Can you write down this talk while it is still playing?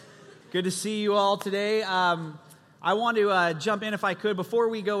Good to see you all today. I want to jump in if I could. Before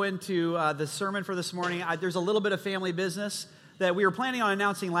we go into the sermon for this morning, there's a little bit of family business that we were planning on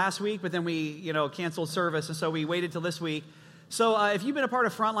announcing last week, but then we, canceled service, and so we waited till this week. So if you've been a part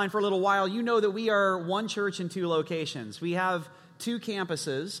of Frontline for a little while, you know that we are one church in two locations. We have two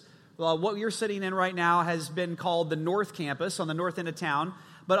campuses. Well, what you're sitting in right now has been called the North Campus on the north end of town.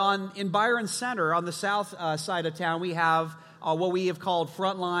 But in Byron Center, on the south side of town, we have what we have called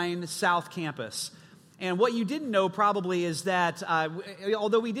Frontline South Campus. And what you didn't know probably is that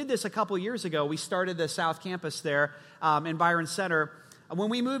although we did this a couple years ago, we started the South Campus there in Byron Center. When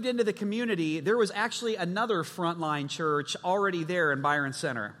we moved into the community, there was actually another Frontline church already there in Byron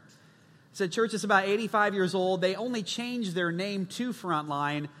Center. It's a church that's about 85 years old. They only changed their name to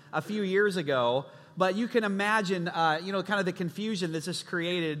Frontline a few years ago. But you can imagine, kind of the confusion that's just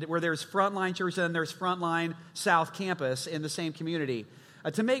created where there's Frontline Church and then there's Frontline South Campus in the same community.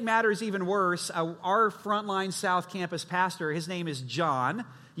 To make matters even worse, our Frontline South Campus pastor, his name is John.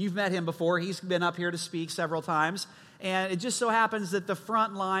 You've met him before. He's been up here to speak several times. And it just so happens that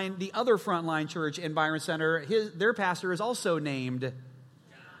the other Frontline Church in Byron Center, their pastor is also named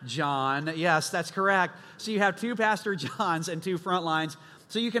John. Yes, that's correct. So you have two Pastor Johns and two Frontlines.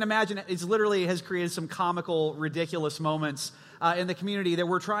 So you can imagine it literally has created some comical, ridiculous moments in the community that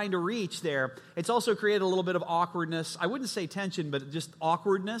we're trying to reach there. It's also created a little bit of awkwardness. I wouldn't say tension, but just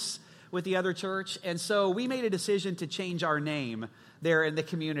awkwardness with the other church. And so we made a decision to change our name there in the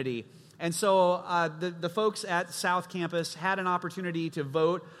community. And so the folks at South Campus had an opportunity to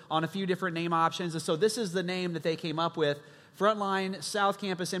vote on a few different name options. And so this is the name that they came up with. Frontline South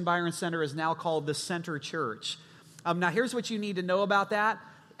Campus in Byron Center is now called the Center Church. Now, here's what you need to know about that.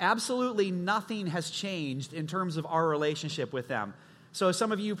 Absolutely nothing has changed in terms of our relationship with them. So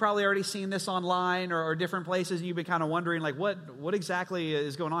some of you probably already seen this online or different places, and you've been kind of wondering, like, what exactly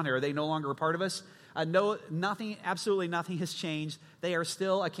is going on here? Are they no longer a part of us? No, nothing, absolutely nothing has changed. They are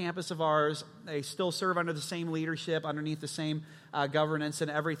still a campus of ours. They still serve under the same leadership, underneath the same governance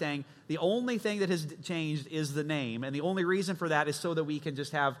and everything. The only thing that has changed is the name, and the only reason for that is so that we can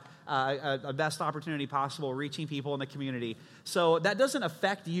just have a best opportunity possible reaching people in the community. So that doesn't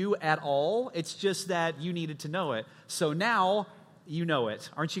affect you at all. It's just that you needed to know it. So now you know it.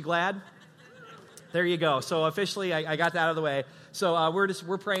 Aren't you glad? There you go. So officially, I got that out of the way. So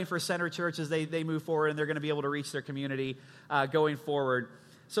we're praying for Center Church as they move forward, and they're going to be able to reach their community going forward.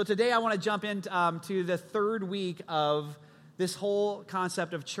 So today I want to jump into the third week of this whole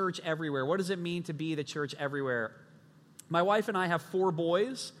concept of church everywhere. What does it mean to be the church everywhere? My wife and I have 4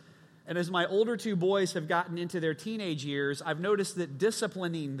 boys, and as my older 2 boys have gotten into their teenage years, I've noticed that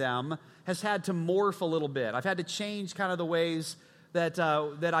disciplining them has had to morph a little bit. I've had to change kind of the ways that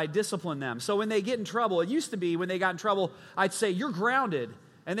I discipline them. So when they get in trouble, it used to be when they got in trouble, I'd say, "You're grounded."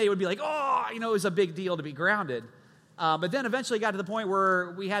 And they would be like, "Oh," it was a big deal to be grounded. But then eventually got to the point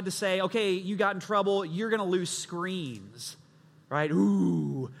where we had to say, "Okay, you got in trouble, you're going to lose screens." Right?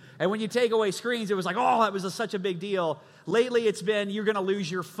 Ooh. And when you take away screens, it was like, "Oh, that was such a big deal." Lately, it's been, "You're going to lose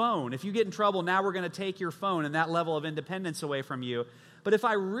your phone. If you get in trouble, now we're going to take your phone and that level of independence away from you." But if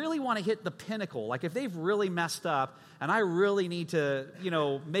I really want to hit the pinnacle, like if they've really messed up and I really need to,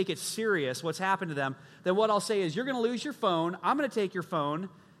 make it serious what's happened to them, then what I'll say is, "You're going to lose your phone. I'm going to take your phone,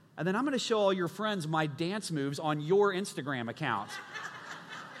 and then I'm going to show all your friends my dance moves on your Instagram account."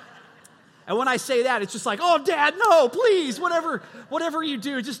 And when I say that, it's just like, "Oh, Dad, no, please, whatever you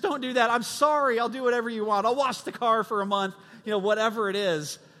do, just don't do that. I'm sorry, I'll do whatever you want. I'll wash the car for a month," whatever it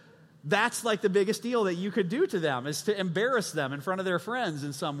is. That's like the biggest deal that you could do to them, is to embarrass them in front of their friends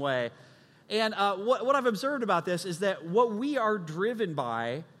in some way. And what I've observed about this is that what we are driven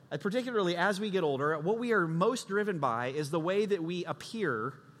by, particularly as we get older, what we are most driven by is the way that we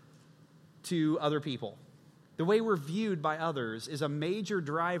appear to other people. The way we're viewed by others is a major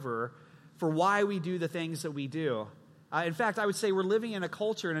driver for why we do the things that we do. In fact, I would say we're living in a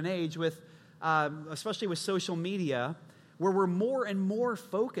culture and an age with, especially with social media, where we're more and more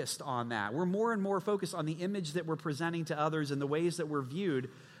focused on that. We're more and more focused on the image that we're presenting to others and the ways that we're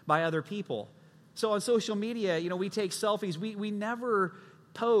viewed by other people. So on social media, we take selfies. We never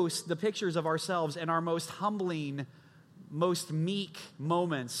post the pictures of ourselves in our most humbling, most meek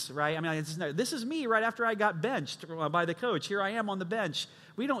moments, right? This is me right after I got benched by the coach. Here I am on the bench.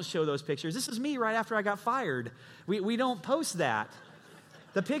 We don't show those pictures. This is me right after I got fired. We don't post that.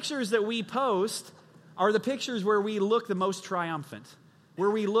 The pictures that we post are the pictures where we look the most triumphant, where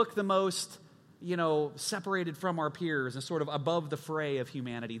we look the most, separated from our peers and sort of above the fray of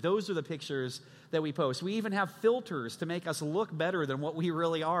humanity. Those are the pictures that we post. We even have filters to make us look better than what we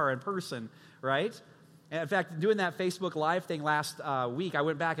really are in person, right? In fact, doing that Facebook Live thing last week, I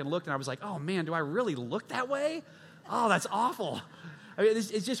went back and looked, and I was like, oh, man, do I really look that way? Oh, that's awful. I mean,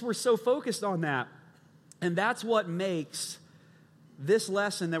 it's just we're so focused on that. And that's what makes this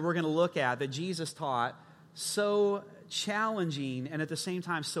lesson that we're going to look at, that Jesus taught, so challenging and at the same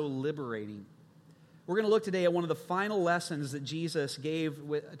time so liberating. We're going to look today at one of the final lessons that Jesus gave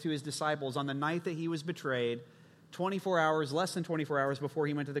to his disciples on the night that he was betrayed, 24 hours, less than 24 hours before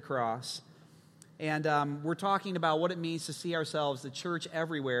he went to the cross. And we're talking about what it means to see ourselves, the church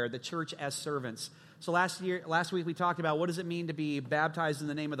everywhere, the church as servants. So last week we talked about what does it mean to be baptized in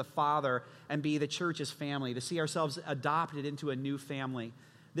the name of the Father and be the church's family, to see ourselves adopted into a new family.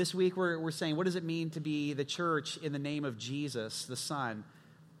 This week we're saying, what does it mean to be the church in the name of Jesus, the Son?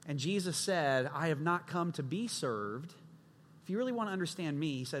 And Jesus said, I have not come to be served. If you really want to understand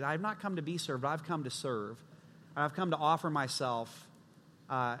me, he said, I have not come to be served, I've come to serve. I've come to offer myself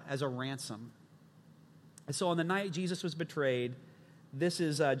as a ransom. And so on the night Jesus was betrayed, this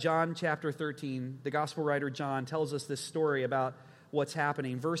is John chapter 13. The gospel writer John tells us this story about what's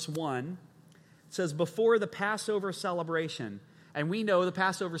happening. Verse 1 says, before the Passover celebration, and we know the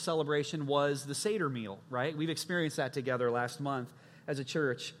Passover celebration was the Seder meal, right? We've experienced that together last month as a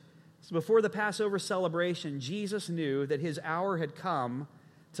church. So before the Passover celebration, Jesus knew that his hour had come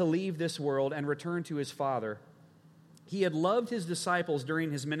to leave this world and return to his Father. He had loved his disciples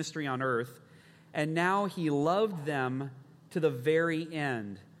during his ministry on earth, and now he loved them to the very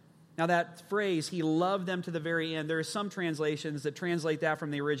end. Now that phrase, he loved them to the very end, there are some translations that translate that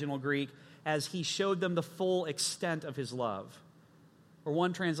from the original Greek as he showed them the full extent of his love. Or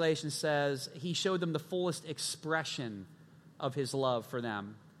one translation says, he showed them the fullest expression of his love for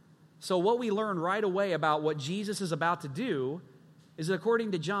them. So what we learn right away about what Jesus is about to do is that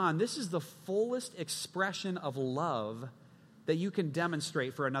according to John, this is the fullest expression of love that you can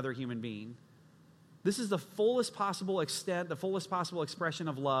demonstrate for another human being. This is the fullest possible extent, the fullest possible expression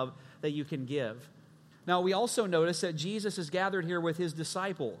of love that you can give. Now, we also notice that Jesus is gathered here with his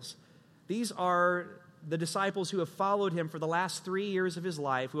disciples. These are the disciples who have followed him for the last 3 years of his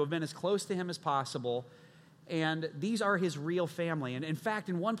life, who have been as close to him as possible, and these are his real family. And in fact,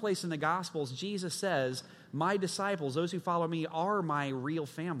 in one place in the Gospels, Jesus says, my disciples, those who follow me, are my real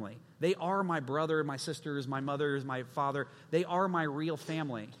family. They are my brother, my sisters, my mothers, my father. They are my real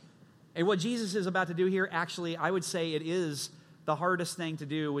family. And what Jesus is about to do here, actually, I would say it is the hardest thing to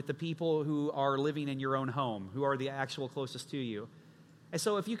do with the people who are living in your own home, who are the actual closest to you. And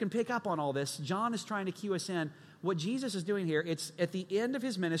so if you can pick up on all this, John is trying to cue us in. What Jesus is doing here, it's at the end of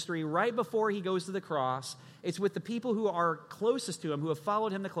his ministry, right before he goes to the cross. It's with the people who are closest to him, who have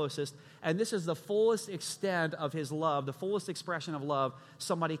followed him the closest. And this is the fullest extent of his love, the fullest expression of love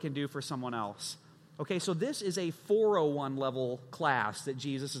somebody can do for someone else. Okay, so this is a 401 level class that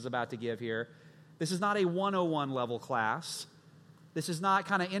Jesus is about to give here. This is not a 101 level class. This is not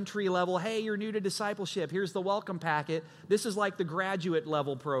kind of entry level, hey, you're new to discipleship, here's the welcome packet. This is like the graduate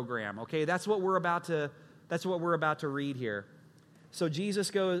level program, okay? That's what we're about to read here. So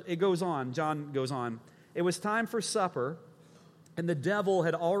John goes on. It was time for supper, and the devil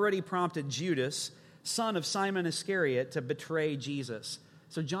had already prompted Judas, son of Simon Iscariot, to betray Jesus.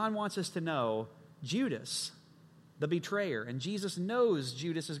 So John wants us to know Judas, the betrayer, and Jesus knows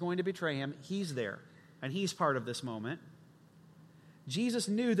Judas is going to betray him. He's there, and he's part of this moment. Jesus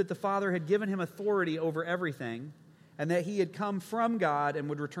knew that the Father had given him authority over everything, and that he had come from God and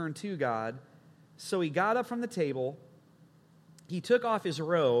would return to God. So he got up from the table, he took off his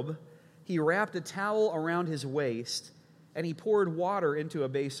robe, he wrapped a towel around his waist, and he poured water into a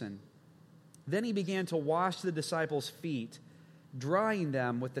basin. Then he began to wash the disciples' feet, drying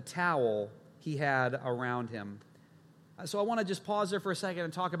them with the towel he had around him. So I want to just pause there for a second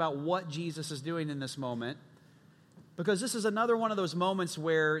and talk about what Jesus is doing in this moment, because this is another one of those moments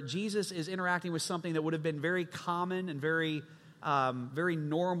where Jesus is interacting with something that would have been very common and very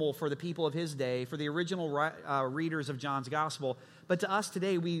normal for the people of his day, for the original readers of John's gospel. But to us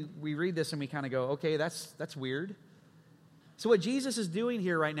today, we read this and we kind of go, okay, that's weird. So what Jesus is doing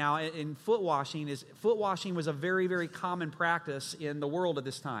here right now in foot washing was a very, very common practice in the world at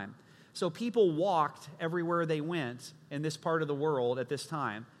this time. So people walked everywhere they went in this part of the world at this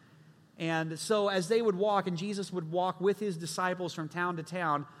time. And so as they would walk, and Jesus would walk with his disciples from town to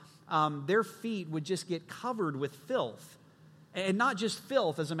town, their feet would just get covered with filth. And not just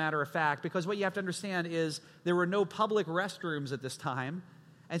filth, as a matter of fact, because what you have to understand is there were no public restrooms at this time.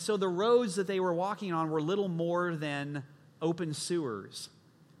 And so the roads that they were walking on were little more than open sewers.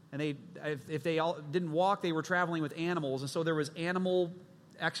 And if they all didn't walk, they were traveling with animals. And so there was animal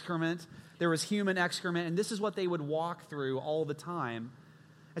excrement, there was human excrement, and this is what they would walk through all the time.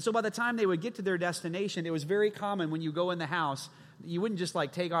 And so by the time they would get to their destination, it was very common when you go in the house, you wouldn't just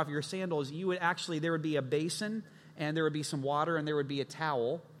like take off your sandals. You would actually, there would be a basin, and there would be some water, and there would be a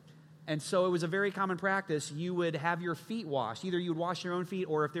towel. And so it was a very common practice. You would have your feet washed. Either you would wash your own feet,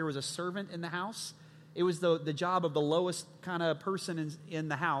 or if there was a servant in the house, it was the job of the lowest kind of person in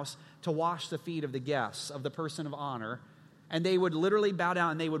the house to wash the feet of the guests, of the person of honor. And they would literally bow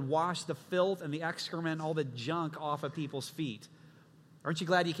down, and they would wash the filth and the excrement, all the junk off of people's feet. Aren't you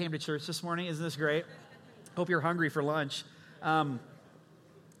glad you came to church this morning? Isn't this great? Hope you're hungry for lunch. And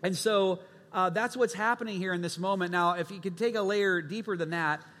so that's what's happening here in this moment. Now, if you could take a layer deeper than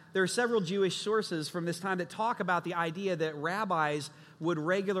that, there are several Jewish sources from this time that talk about the idea that rabbis would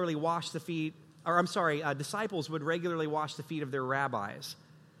regularly wash the feet, disciples would regularly wash the feet of their rabbis.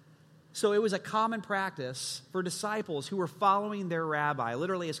 So it was a common practice for disciples who were following their rabbi,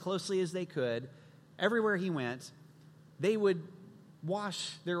 literally as closely as they could. Everywhere he went, they would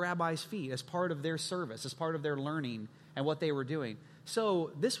wash their rabbi's feet as part of their service, as part of their learning and what they were doing.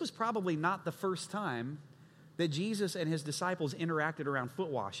 So this was probably not the first time that Jesus and his disciples interacted around foot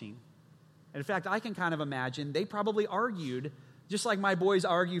washing. In fact, I can kind of imagine they probably argued, just like my boys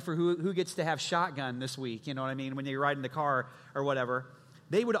argue for who gets to have shotgun this week, you know what I mean, when they ride in the car or whatever.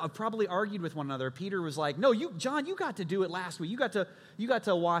 They would have probably argued with one another. Peter was like, "No, John, you got to do it last week. You got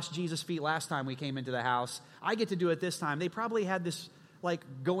to wash Jesus' feet last time we came into the house. I get to do it this time." They probably had this like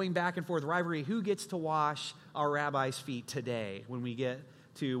going back and forth rivalry. Who gets to wash our rabbi's feet today when we get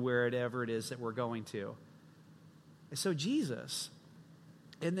to wherever it is that we're going to? And so Jesus,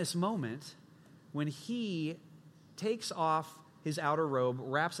 in this moment, when he takes off his outer robe,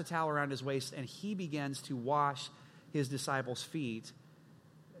 wraps a towel around his waist, and he begins to wash his disciples' feet,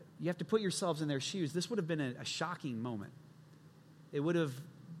 you have to put yourselves in their shoes. This would have been a shocking moment. It would have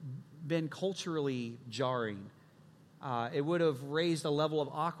been culturally jarring. It would have raised a level of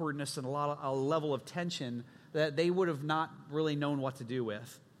awkwardness and a level of tension that they would have not really known what to do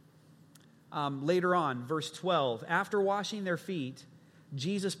with. Later on, verse 12, after washing their feet,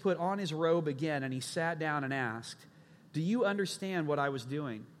 Jesus put on his robe again, and he sat down and asked, "Do you understand what I was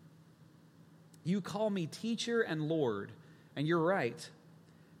doing? You call me teacher and Lord, and you're right,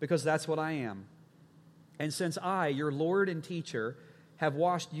 because that's what I am. And since I, your Lord and teacher, have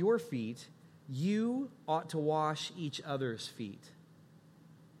washed your feet, you ought to wash each other's feet.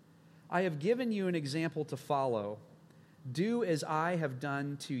 I have given you an example to follow. Do as I have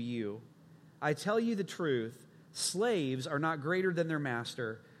done to you. I tell you the truth, slaves are not greater than their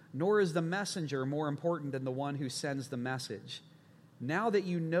master, nor is the messenger more important than the one who sends the message. Now that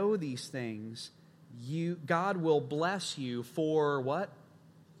you know these things, God will bless you for what?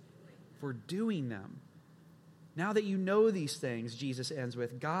 For doing them. Now that you know these things, Jesus ends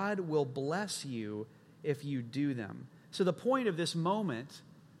with, God will bless you if you do them. So the point of this moment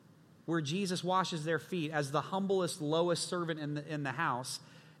where Jesus washes their feet as the humblest, lowest servant in the house,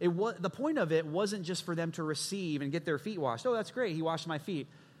 the point of it wasn't just for them to receive and get their feet washed. Oh, that's great, he washed my feet.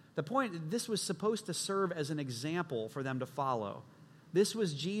 The point, this was supposed to serve as an example for them to follow. This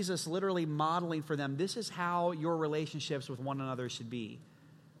was Jesus literally modeling for them, this is how your relationships with one another should be.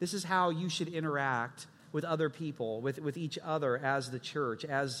 This is how you should interact with other people, with each other as the church,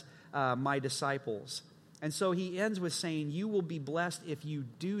 as my disciples. And so he ends with saying, you will be blessed if you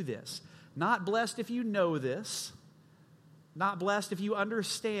do this. Not blessed if you know this. Not blessed if you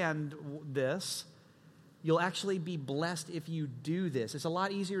understand this. You'll actually be blessed if you do this. It's a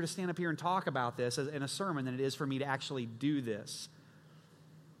lot easier to stand up here and talk about this in a sermon than it is for me to actually do this.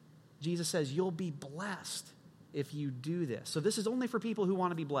 Jesus says, you'll be blessed if you do this. So this is only for people who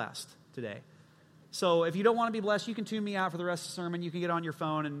want to be blessed today. So if you don't want to be blessed, you can tune me out for the rest of the sermon. You can get on your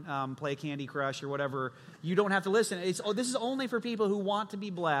phone and play Candy Crush or whatever. You don't have to listen. This is only for people who want to be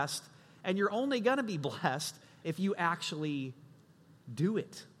blessed, and you're only going to be blessed if you actually do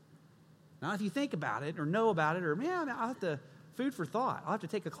it. Now, if you think about it or know about it or, man, I'll have to, food for thought. I'll have to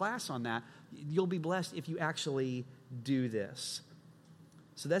take a class on that. You'll be blessed if you actually do this.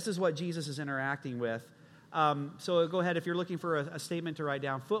 So this is what Jesus is interacting with. So go ahead, if you're looking for a statement to write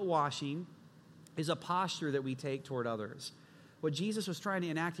down. Foot washing is a posture that we take toward others. What Jesus was trying to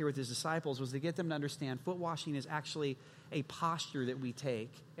enact here with his disciples was to get them to understand foot washing is actually a posture that we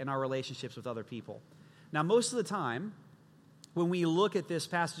take in our relationships with other people. Now, most of the time, when we look at this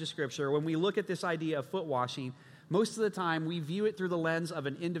passage of Scripture, when we look at this idea of foot washing, most of the time we view it through the lens of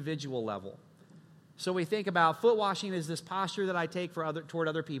an individual level. So we think about foot washing as this posture that I take toward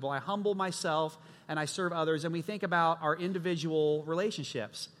other people. I humble myself and I serve others, and we think about our individual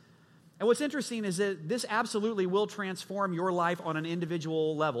relationships. And what's interesting is that this absolutely will transform your life on an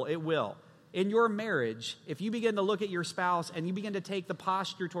individual level. It will. In your marriage, if you begin to look at your spouse and you begin to take the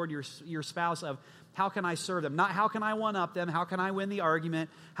posture toward your spouse of, how can I serve them? Not how can I one-up them? How can I win the argument?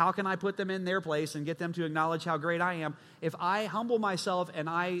 How can I put them in their place and get them to acknowledge how great I am? If I humble myself and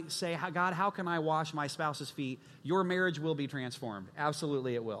I say, God, how can I wash my spouse's feet? Your marriage will be transformed.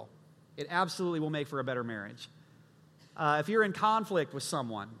 Absolutely it will. It absolutely will make for a better marriage. If you're in conflict with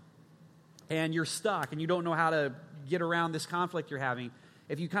someone and you're stuck and you don't know how to get around this conflict you're having,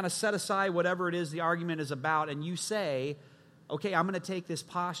 if you kind of set aside whatever it is the argument is about and you say, okay, I'm going to take this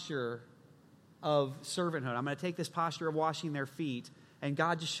posture of servanthood. I'm going to take this posture of washing their feet, and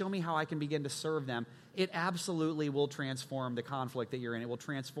God, just show me how I can begin to serve them. It absolutely will transform the conflict that you're in. It will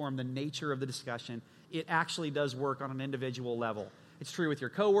transform the nature of the discussion. It actually does work on an individual level. It's true with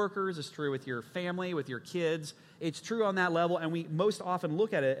your coworkers. It's true with your family, with your kids. It's true on that level, and we most often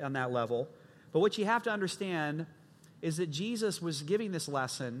look at it on that level. But what you have to understand is that Jesus was giving this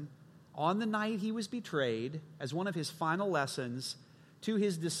lesson on the night he was betrayed as one of his final lessons to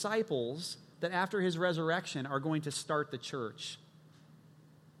his disciples that after his resurrection are going to start the church.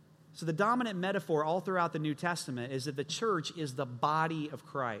 So the dominant metaphor all throughout the New Testament is that the church is the body of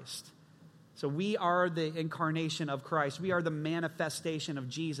Christ. So we are the incarnation of Christ. We are the manifestation of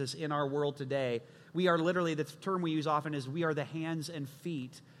Jesus in our world today. We are literally, the term we use often is we are the hands and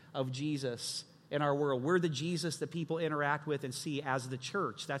feet of Jesus in our world. We're the Jesus that people interact with and see as the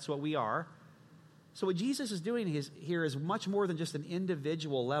church. That's what we are. So what Jesus is doing here is much more than just an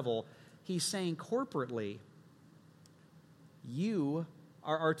individual level. He's saying corporately, you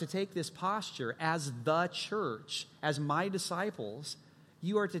are to take this posture as the church, as my disciples.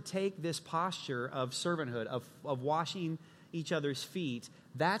 You are to take this posture of servanthood, of washing each other's feet.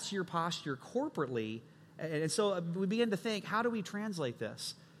 That's your posture corporately. And so we begin to think, how do we translate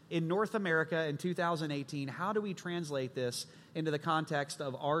this? In North America in 2018, how do we translate this into the context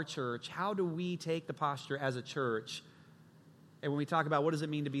of our church? How do we take the posture as a church? And when we talk about what does it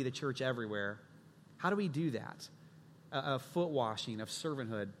mean to be the church everywhere, how do we do that? A foot washing of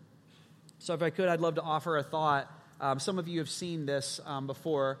servanthood. So if I could, I'd love to offer a thought. Some of you have seen this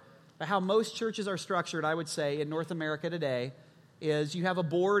before. But how most churches are structured, I would say, in North America today, is you have a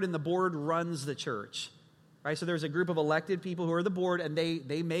board and the board runs the church. Right? So there's a group of elected people who are the board and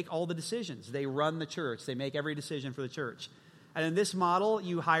they make all the decisions. They run the church. They make every decision for the church. And in this model,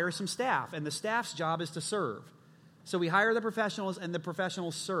 you hire some staff, and the staff's job is to serve. So we hire the professionals, and the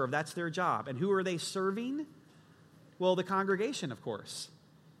professionals serve. That's their job. And who are they serving? Well, the congregation, of course.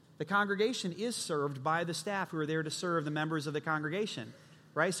 The congregation is served by the staff who are there to serve the members of the congregation.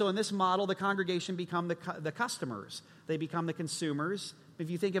 Right? So in this model, the congregation become the customers. They become the consumers. If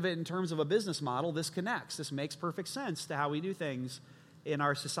you think of it in terms of a business model, this connects. This makes perfect sense to how we do things in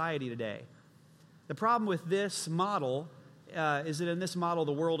our society today. The problem with this model is that in this model,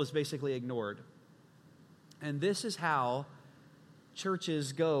 the world is basically ignored. And this is how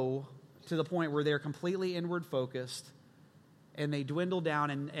churches go to the point where they're completely inward focused and they dwindle down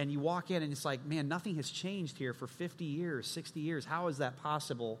and you walk in and it's like, man, nothing has changed here for 50 years, 60 years. How is that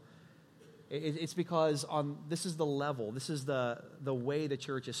possible? It's because this is the level, this is the way the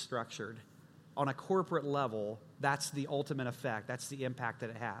church is structured. On a corporate level, that's the ultimate effect. That's the impact that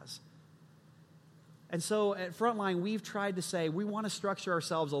it has. And so at Frontline, we've tried to say we want to structure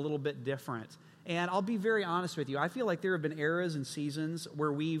ourselves a little bit different. And I'll be very honest with you. I feel like there have been eras and seasons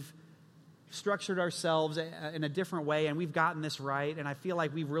where we've structured ourselves in a different way, and we've gotten this right. And I feel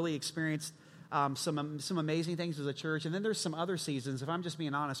like we've really experienced some amazing things as a church. And then there's some other seasons, if I'm just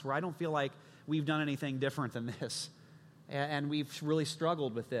being honest, where I don't feel like we've done anything different than this. And we've really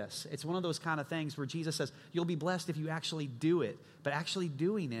struggled with this. It's one of those kind of things where Jesus says, you'll be blessed if you actually do it. But actually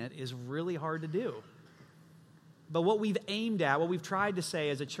doing it is really hard to do. But what we've aimed at, what we've tried to say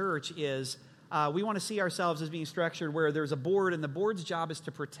as a church is we want to see ourselves as being structured where there's a board, and the board's job is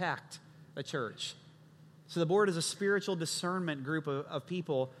to protect the church. So the board is a spiritual discernment group of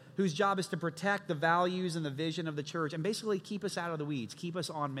people whose job is to protect the values and the vision of the church and basically keep us out of the weeds, keep us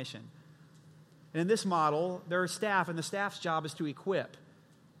on mission. And in this model, there are staff, and the staff's job is to equip.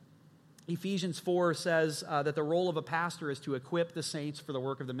 Ephesians 4 says that the role of a pastor is to equip the saints for the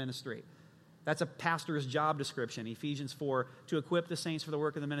work of the ministry. That's a pastor's job description, Ephesians 4, to equip the saints for the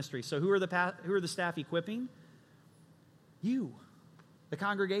work of the ministry. So who are the staff equipping? You, the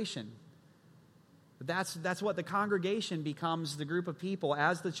congregation. That's what the congregation becomes, the group of people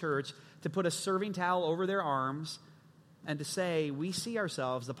as the church, to put a serving towel over their arms and to say, we see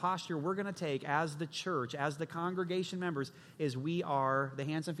ourselves, the posture we're going to take as the church, as the congregation members, is we are the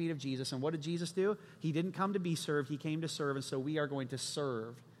hands and feet of Jesus. And what did Jesus do? He didn't come to be served, he came to serve, and so we are going to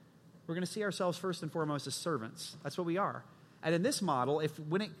serve. We're going to see ourselves first and foremost as servants. That's what we are. And in this model,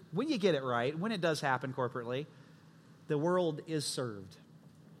 when you get it right, when it does happen corporately, the world is served.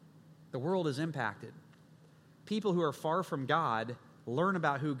 The world is impacted. People who are far from God learn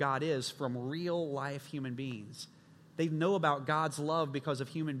about who God is from real-life human beings. They know about God's love because of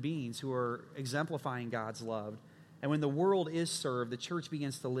human beings who are exemplifying God's love. And when the world is served, the church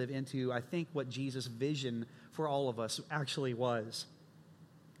begins to live into, I think, what Jesus' vision for all of us actually was.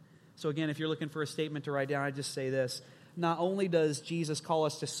 So again, if you're looking for a statement to write down, I just say this. Not only does Jesus call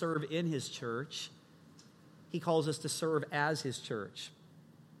us to serve in his church, he calls us to serve as his church.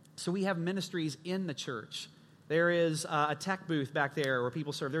 So we have ministries in the church. There is a tech booth back there where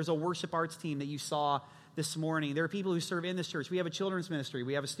people serve. There's a worship arts team that you saw this morning. There are people who serve in this church. We have a children's ministry.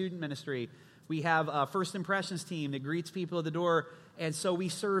 We have a student ministry. We have a First Impressions team that greets people at the door. And so we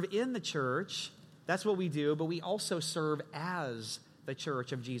serve in the church. That's what we do. But we also serve as the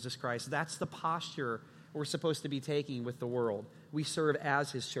church of Jesus Christ. That's the posture we're supposed to be taking with the world. We serve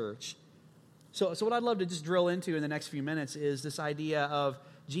as his church. So what I'd love to just drill into in the next few minutes is this idea of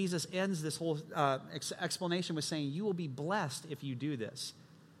Jesus ends this whole explanation with saying, you will be blessed if you do this.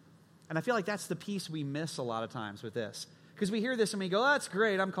 And I feel like that's the piece we miss a lot of times with this. Because we hear this and we go, oh, that's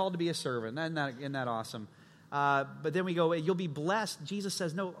great, I'm called to be a servant. Isn't that awesome? But then we go, you'll be blessed. Jesus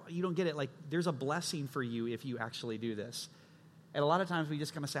says, no, you don't get it. Like, there's a blessing for you if you actually do this. And a lot of times we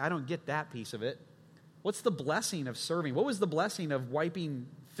just kind of say, I don't get that piece of it. What's the blessing of serving? What was the blessing of wiping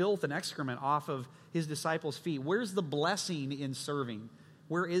filth and excrement off of his disciples' feet? Where's the blessing in serving?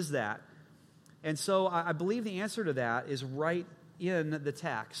 Where is that? And so I believe the answer to that is right in the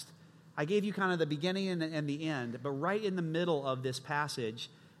text. I gave you kind of the beginning and the end, but right in the middle of this passage,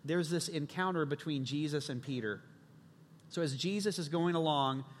 there's this encounter between Jesus and Peter. So as Jesus is going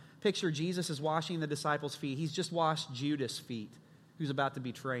along, picture Jesus is washing the disciples' feet. He's just washed Judas' feet, who's about to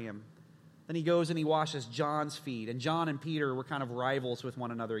betray him. Then he goes and he washes John's feet. And John and Peter were kind of rivals with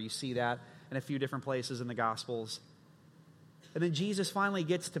one another. You see that in a few different places in the Gospels. And then Jesus finally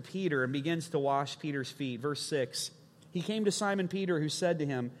gets to Peter and begins to wash Peter's feet. Verse 6, he came to Simon Peter, who said to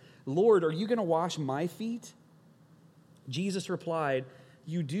him, Lord, are you going to wash my feet? Jesus replied,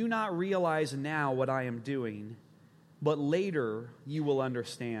 you do not realize now what I am doing, but later you will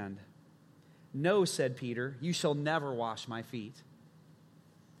understand. No, said Peter, you shall never wash my feet.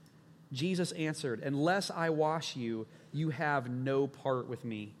 Jesus answered, unless I wash you, you have no part with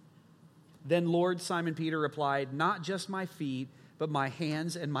me. Then Lord, Simon Peter replied, not just my feet, but my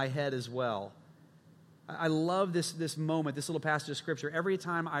hands and my head as well. I love this moment, this little passage of Scripture. Every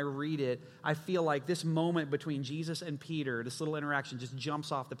time I read it, I feel like this moment between Jesus and Peter, this little interaction just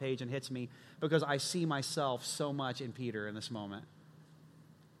jumps off the page and hits me because I see myself so much in Peter in this moment.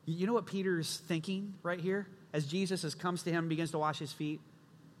 You know what Peter's thinking right here? As Jesus comes to him and begins to wash his feet?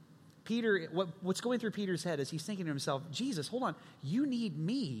 Peter, what's going through Peter's head is he's thinking to himself, Jesus, hold on, you need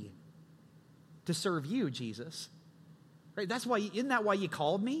me to serve you, Jesus. Right? Isn't that why you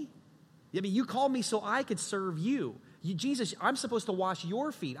called me? I mean, you called me so I could serve you. Jesus, I'm supposed to wash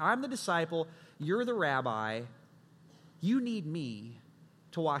your feet. I'm the disciple. You're the rabbi. You need me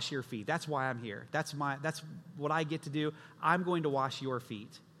to wash your feet. That's why I'm here. That's what I get to do. I'm going to wash your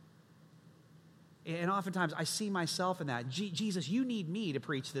feet. And oftentimes I see myself in that. Jesus, you need me to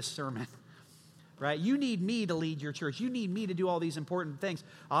preach this sermon. Right? You need me to lead your church. You need me to do all these important things.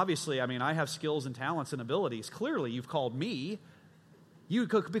 Obviously, I mean, I have skills and talents and abilities. Clearly, you've called me.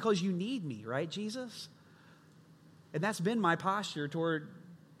 Because you need me, right, Jesus? And that's been my posture toward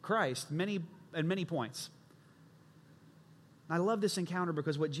Christ at many points. I love this encounter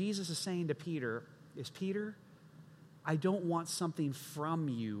because what Jesus is saying to Peter is, Peter, I don't want something from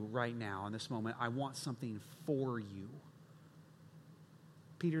you right now in this moment. I want something for you.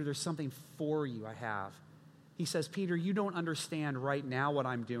 Peter, there's something for you I have. He says, Peter, you don't understand right now what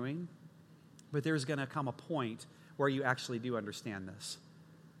I'm doing, but there's going to come a point where you actually do understand this.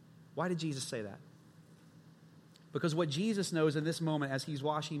 Why did Jesus say that? Because what Jesus knows in this moment as he's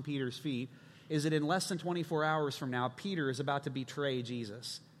washing Peter's feet is that in less than 24 hours from now, Peter is about to betray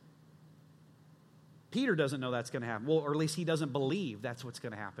Jesus. Peter doesn't know that's going to happen. Well, or at least he doesn't believe that's what's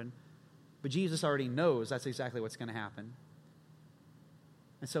going to happen. But Jesus already knows that's exactly what's going to happen.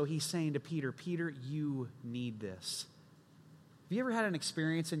 And so he's saying to Peter, Peter, you need this. Have you ever had an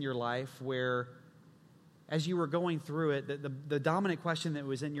experience in your life where as you were going through it, the dominant question that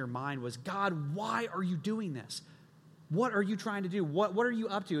was in your mind was, God, why are you doing this? What are you trying to do? What are you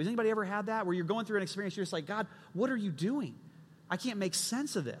up to? Has anybody ever had that where you're going through an experience, you're just like, God, what are you doing? I can't make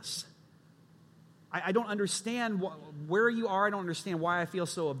sense of this. I don't understand where you are. I don't understand why I feel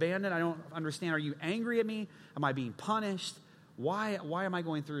so abandoned. I don't understand, are you angry at me? Am I being punished? Why am I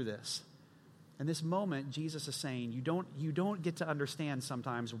going through this? In this moment, Jesus is saying, you don't get to understand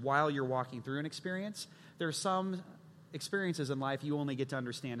sometimes while you're walking through an experience. There are some experiences in life you only get to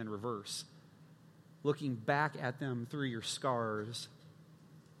understand in reverse, looking back at them through your scars.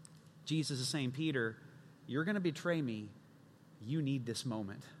 Jesus is saying, Peter, you're going to betray me. You need this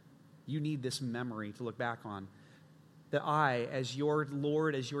moment. You need this memory to look back on. That I, as your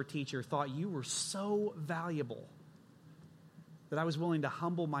Lord, as your teacher, thought you were so valuable that I was willing to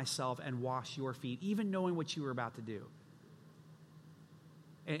humble myself and wash your feet, even knowing what you were about to do.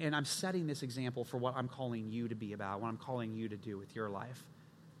 And I'm setting this example for what I'm calling you to be about, what I'm calling you to do with your life.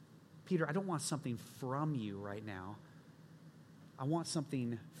 Peter, I don't want something from you right now. I want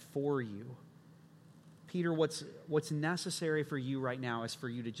something for you. Peter, what's necessary for you right now is for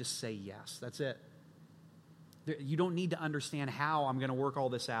you to just say yes. That's it. You don't need to understand how I'm going to work all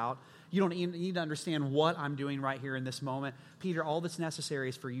this out. You don't need to understand what I'm doing right here in this moment. Peter, all that's necessary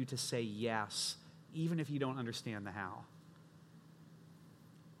is for you to say yes, even if you don't understand the how.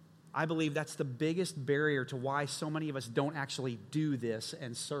 I believe that's the biggest barrier to why so many of us don't actually do this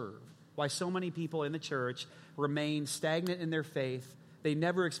and serve. Why so many people in the church remain stagnant in their faith. They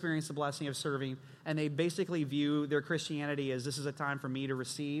never experience the blessing of serving, and they basically view their Christianity as this is a time for me to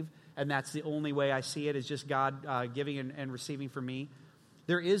receive, and that's the only way I see it is just God giving and receiving for me.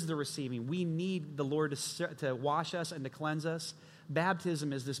 There is the receiving. We need the Lord to wash us and to cleanse us.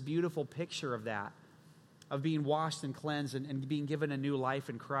 Baptism is this beautiful picture of that, of being washed and cleansed and being given a new life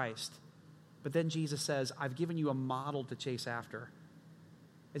in Christ. But then Jesus says, I've given you a model to chase after.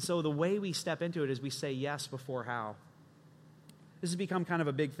 And so the way we step into it is we say yes before how. This has become kind of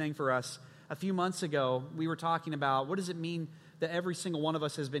a big thing for us. A few months ago, we were talking about what does it mean that every single one of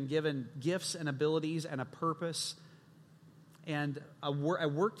us has been given gifts and abilities and a purpose and a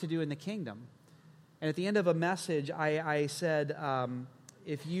work to do in the kingdom. And at the end of a message, I said,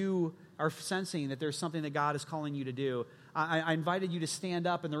 if you are sensing that there's something that God is calling you to do, I invited you to stand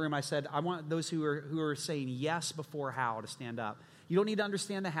up in the room. I said, I want those who are saying yes before how to stand up. You don't need to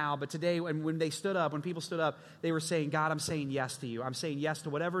understand the how, but today when people stood up, they were saying, God, I'm saying yes to you. I'm saying yes to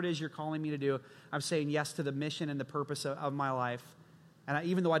whatever it is you're calling me to do. I'm saying yes to the mission and the purpose of my life, and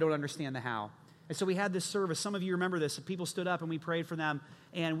even though I don't understand the how. And so we had this service. Some of you remember this. People stood up and we prayed for them,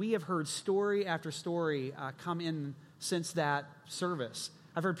 and we have heard story after story come in since that service.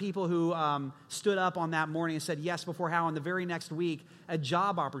 I've heard people who stood up on that morning and said yes before how, and the very next week, a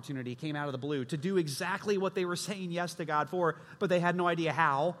job opportunity came out of the blue to do exactly what they were saying yes to God for, but they had no idea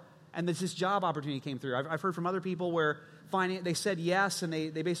how, and this job opportunity came through. I've heard from other people where they said yes, and they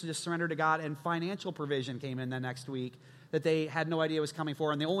basically just surrendered to God, and financial provision came in the next week that they had no idea was coming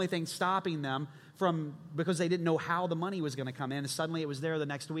for, and the only thing stopping them because they didn't know how the money was going to come in, and suddenly it was there the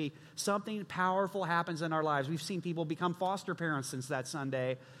next week. Something powerful happens in our lives. We've seen people become foster parents since that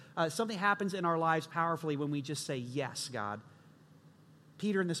Sunday. Something happens in our lives powerfully when we just say, yes, God.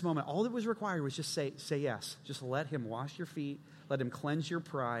 Peter, in this moment, all that was required was just say yes. Just let him wash your feet. Let him cleanse your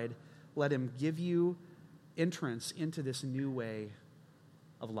pride. Let him give you entrance into this new way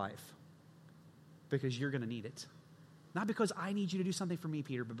of life, because you're going to need it. Not because I need you to do something for me,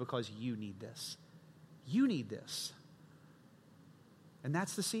 Peter, but because you need this. You need this. And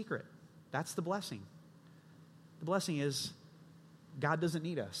that's the secret. That's the blessing. The blessing is God doesn't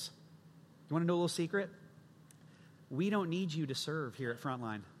need us. You want to know a little secret? We don't need you to serve here at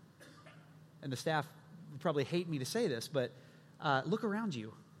Frontline. And the staff would probably hate me to say this, but look around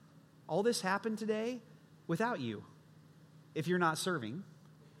you. All this happened today without you if you're not serving.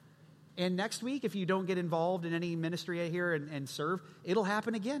 And next week, if you don't get involved in any ministry here and serve, it'll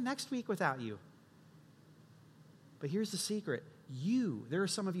happen again next week without you. But here's the secret. There are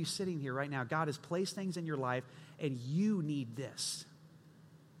some of you sitting here right now. God has placed things in your life, and you need this.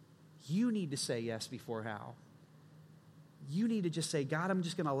 You need to say yes before how. You need to just say, God, I'm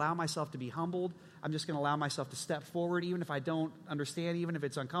just going to allow myself to be humbled. I'm just going to allow myself to step forward, even if I don't understand, even if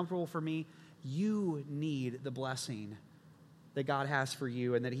it's uncomfortable for me. You need the blessing that God has for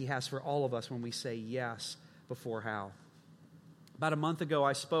you and that he has for all of us when we say yes before how. About a month ago,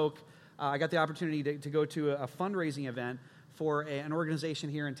 I got the opportunity to go to a fundraising event for an organization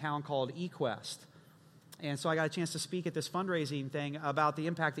here in town called eQuest. And so I got a chance to speak at this fundraising thing about the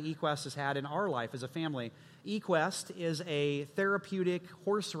impact that eQuest has had in our life as a family. eQuest is a therapeutic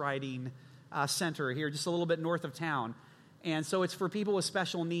horse riding center here just a little bit north of town. And so it's for people with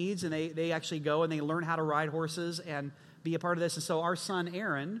special needs, and they actually go and they learn how to ride horses and be a part of this. And so our son,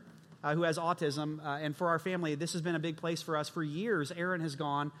 Aaron, who has autism, and for our family, this has been a big place for us. For years, Aaron has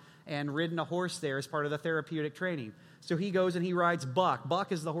gone and ridden a horse there as part of the therapeutic training. So he goes and he rides Buck.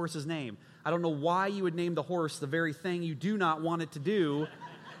 Buck is the horse's name. I don't know why you would name the horse the very thing you do not want it to do,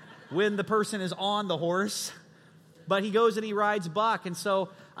 when the person is on the horse. But he goes and he rides buck. And so,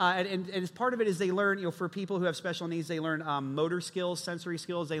 and as part of it is they learn, for people who have special needs, they learn motor skills, sensory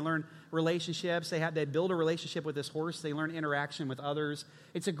skills. They learn relationships. They build a relationship with this horse. They learn interaction with others.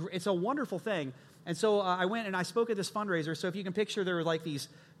 It's a wonderful thing. And so I went and I spoke at this fundraiser. So if you can picture, there were like these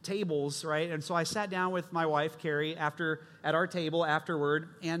tables, right? And so I sat down with my wife, Carrie, at our table afterward.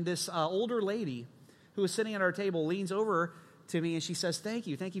 And this older lady who was sitting at our table leans over to me and she says, thank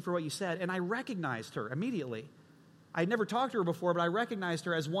you for what you said. And I recognized her immediately. I'd never talked to her before, but I recognized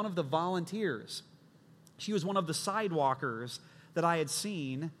her as one of the volunteers. She was one of the sidewalkers that I had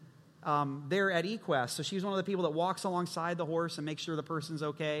seen there at eQuest. So she was one of the people that walks alongside the horse and makes sure the person's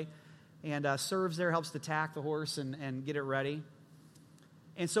okay, and serves there, helps to tack the horse and get it ready.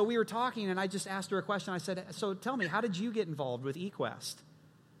 And so we were talking, and I just asked her a question. I said, so tell me, how did you get involved with eQuest?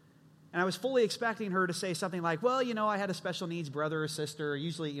 And I was fully expecting her to say something like, well, I had a special needs brother or sister.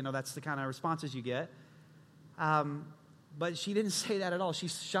 Usually, that's the kind of responses you get. But she didn't say that at all. She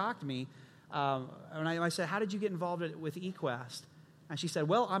shocked me. And I said, how did you get involved with eQuest? And she said,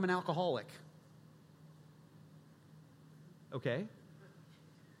 well, I'm an alcoholic. Okay.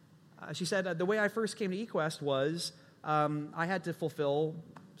 She said, the way I first came to eQuest was I had to fulfill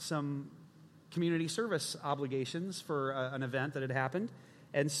some community service obligations for an event that had happened.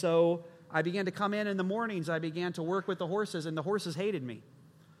 And so I began to come in the mornings. I began to work with the horses, and the horses hated me.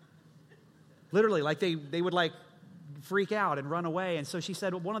 Literally, like they would freak out and run away. And so she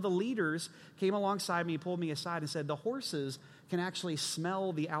said, one of the leaders came alongside me, pulled me aside and said, the horses can actually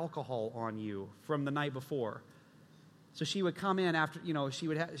smell the alcohol on you from the night before. So she would come in after,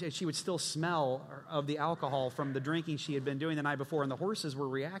 she would still smell of the alcohol from the drinking she had been doing the night before, and the horses were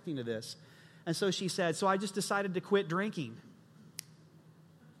reacting to this. And so she said, so I just decided to quit drinking.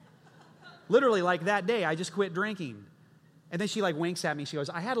 Literally, like that day, I just quit drinking. And then she winks at me. She goes,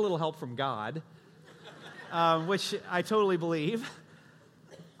 I had a little help from God, which I totally believe.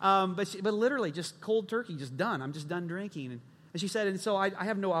 But literally, just cold turkey, just done. I'm just done drinking. And she said, and so I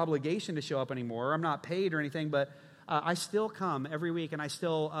have no obligation to show up anymore. I'm not paid or anything, but I still come every week, and I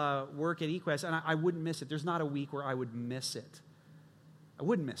still work at eQuest, and I wouldn't miss it. There's not a week where I would miss it. I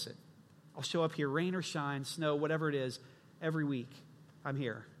wouldn't miss it. I'll show up here, rain or shine, snow, whatever it is, every week. I'm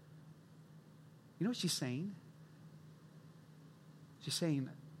here. You know what she's saying? She's saying,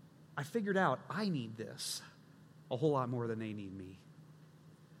 I figured out I need this a whole lot more than they need me.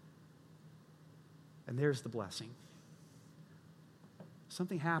 And there's the blessing.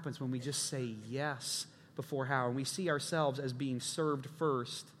 Something happens when we just say yes before how, and we see ourselves as being served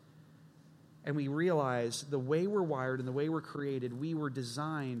first, and we realize the way we're wired and the way we're created, we were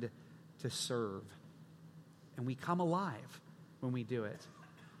designed to serve. And we come alive when we do it.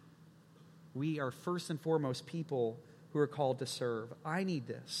 We are first and foremost people who are called to serve. I need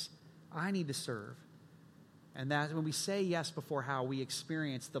this. I need to serve. And that when we say yes before how, we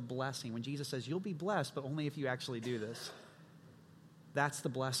experience the blessing. When Jesus says, you'll be blessed, but only if you actually do this. That's the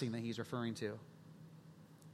blessing that he's referring to.